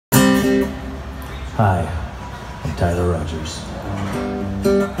Hi, I'm Tyler Rogers,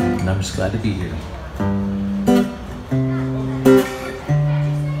 and I'm just glad to be here.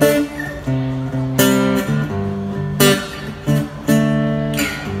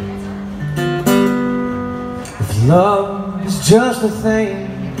 If love is just a thing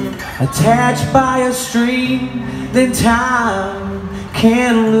attached by a string, then time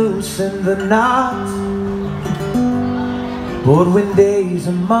can loosen the knot. But when days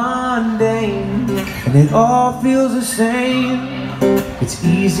are mundane and it all feels the same, it's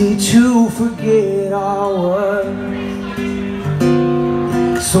easy to forget our worth.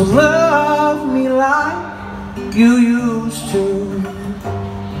 So love me like you used to.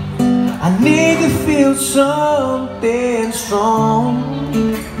 I need to feel something strong.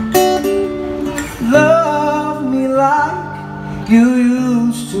 Love me like you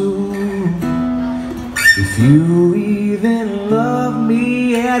used to. If you even love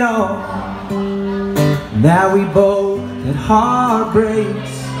me at all. Now we both had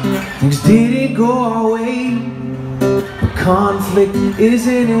heartbreaks. Things didn't go our way. But conflict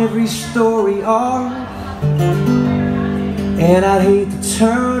isn't every story arc. And I'd hate to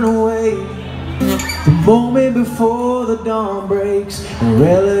turn away the moment before the dawn breaks and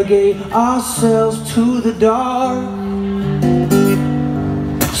relegate ourselves to the dark.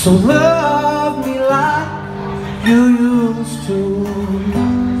 So love me like you used to.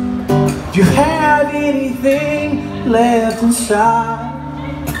 Do you have anything left inside?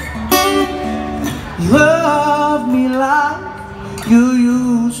 Love me like you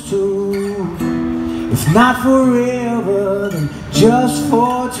used to. If not forever, then just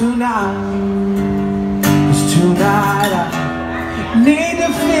for tonight. 'Cause tonight I need to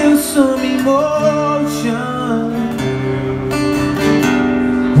feel some emotion.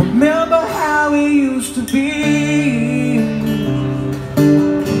 Remember how it used to be.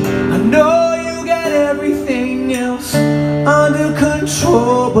 I know you got everything else under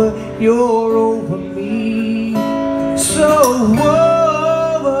control, but you're over me. So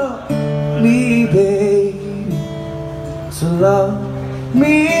over me, baby. So love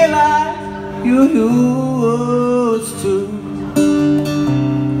me like you used to.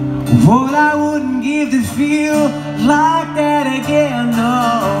 What I wouldn't give to feel like that again, no.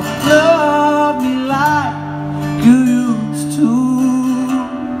 Love me like you used to.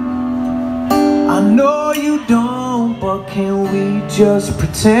 I know you don't, but can we just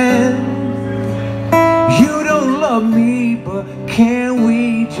pretend? You don't love me, but can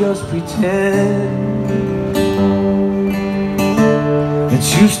we just pretend that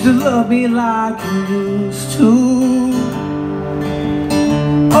you still love me like you used to?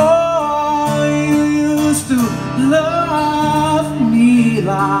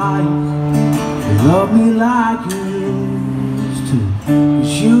 Love me like you used to.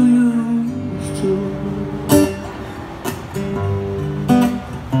 'Cause you